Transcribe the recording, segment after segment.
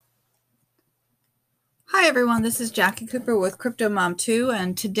Hi everyone, this is Jackie Cooper with Crypto Mom 2,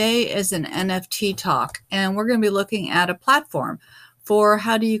 and today is an NFT talk, and we're going to be looking at a platform for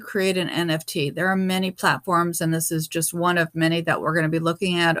how do you create an NFT. There are many platforms, and this is just one of many that we're going to be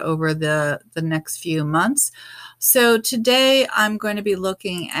looking at over the next few months. So today I'm going to be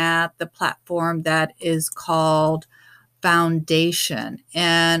looking at the platform that is called Foundation,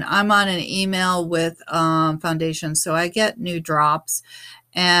 and I'm on an email with Foundation, so I get new drops.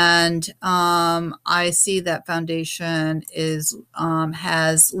 And I see that Foundation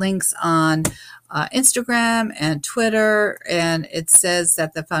has links on Instagram and Twitter, and it says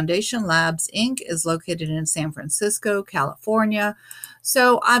that the Foundation Labs Inc. is located in San Francisco, California.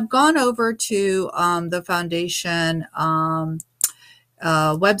 So I've gone over to the Foundation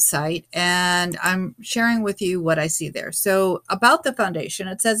website, and I'm sharing with you what I see there. So about the Foundation,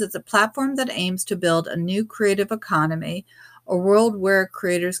 it says it's a platform that aims to build a new creative economy, a world where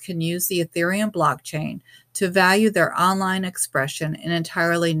creators can use the Ethereum blockchain to value their online expression in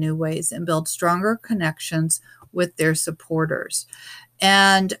entirely new ways and build stronger connections with their supporters.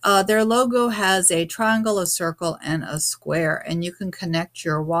 And their logo has a triangle, a circle, and a square, and you can connect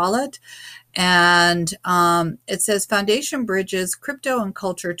your wallet. And it says Foundation bridges crypto and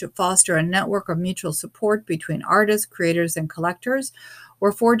culture to foster a network of mutual support between artists, creators, and collectors.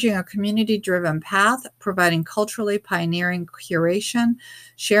 We're forging a community-driven path, providing culturally pioneering curation,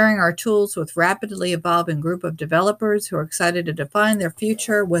 sharing our tools with rapidly evolving group of developers who are excited to define their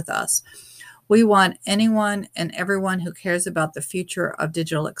future with us. We want anyone and everyone who cares about the future of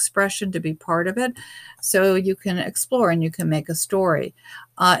digital expression to be part of it, so you can explore and you can make a story.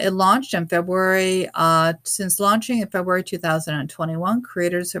 It launched in February. Since launching in February 2021,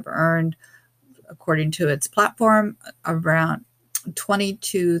 creators have earned, according to its platform, around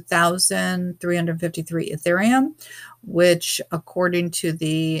 22,353 Ethereum, which, according to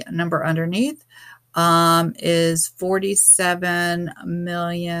the number underneath, is $47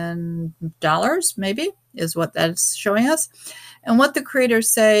 million, maybe, is what that's showing us. And what the creators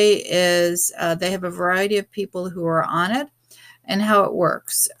say is they have a variety of people who are on it and how it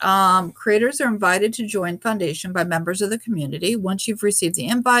works. Creators are invited to join Foundation by members of the community. Once you've received the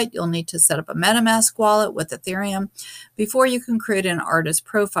invite, you'll need to set up a MetaMask wallet with Ethereum before you can create an artist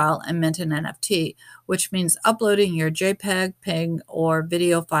profile and mint an NFT, which means uploading your JPEG, PNG, or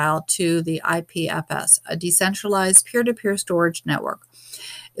video file to the IPFS, a decentralized peer-to-peer storage network.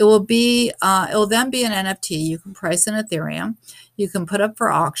 It will then be an NFT. You can price in Ethereum. You can put up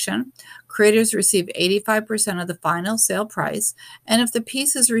for auction. Creators receive 85% of the final sale price. And if the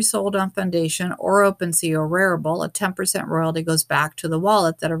piece is resold on Foundation or OpenSea or Rarible, a 10% royalty goes back to the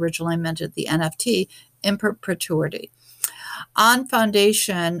wallet that originally minted the NFT in perpetuity. On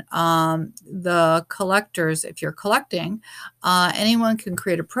Foundation, the collectors, if you're collecting, anyone can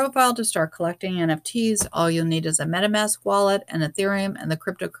create a profile to start collecting NFTs. All you'll need is a MetaMask wallet and Ethereum and the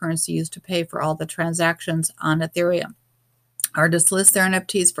cryptocurrency used to pay for all the transactions on Ethereum. Artists list their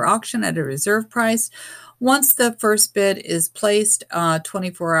NFTs for auction at a reserve price. Once the first bid is placed,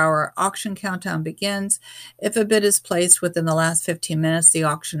 24-hour auction countdown begins. If a bid is placed within the last 15 minutes, the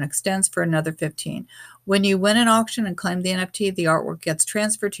auction extends for another 15. When you win an auction and claim the NFT, the artwork gets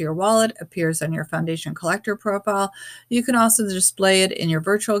transferred to your wallet, appears on your Foundation collector profile. You can also display it in your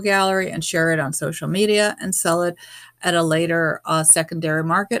virtual gallery and share it on social media and sell it at a later secondary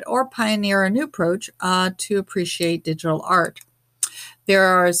market, or pioneer a new approach to appreciate digital art.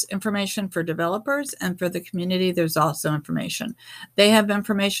 There is information for developers, and for the community, there's also information. They have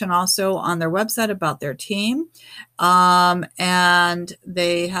information also on their website about their team, and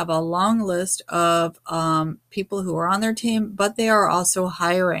they have a long list of people who are on their team, but they are also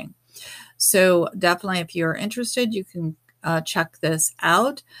hiring. So definitely, if you're interested, you can check this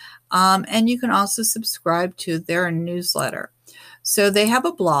out. And you can also subscribe to their newsletter. So they have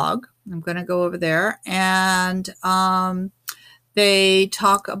a blog. I'm going to go over there, and they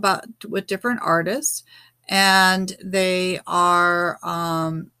talk about with different artists, and they are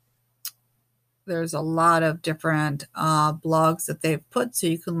there's a lot of different blogs that they've put, so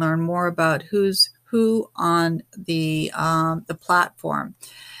you can learn more about who's who on the platform.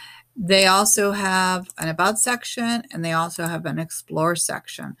 They also have an About section, and they also have an Explore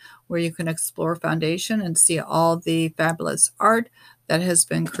section where you can explore Foundation and see all the fabulous art that has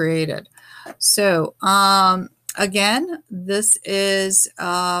been created. So again, this is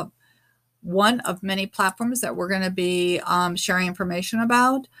one of many platforms that we're going to be sharing information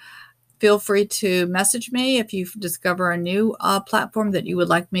about. Feel free to message me if you discover a new platform that you would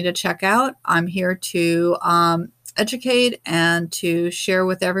like me to check out. I'm here to educate and to share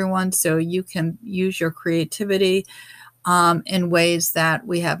with everyone so you can use your creativity in ways that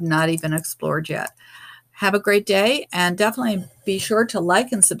we have not even explored yet. Have a great day, and definitely be sure to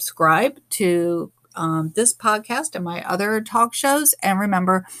like and subscribe to this podcast and my other talk shows. And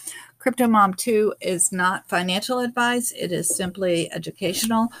remember, Crypto Mom 2 is not financial advice. It is simply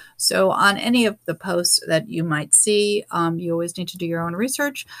educational. So on any of the posts that you might see, you always need to do your own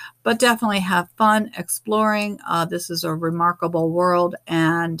research, but definitely have fun exploring. This is a remarkable world,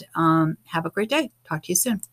 and have a great day. Talk to you soon.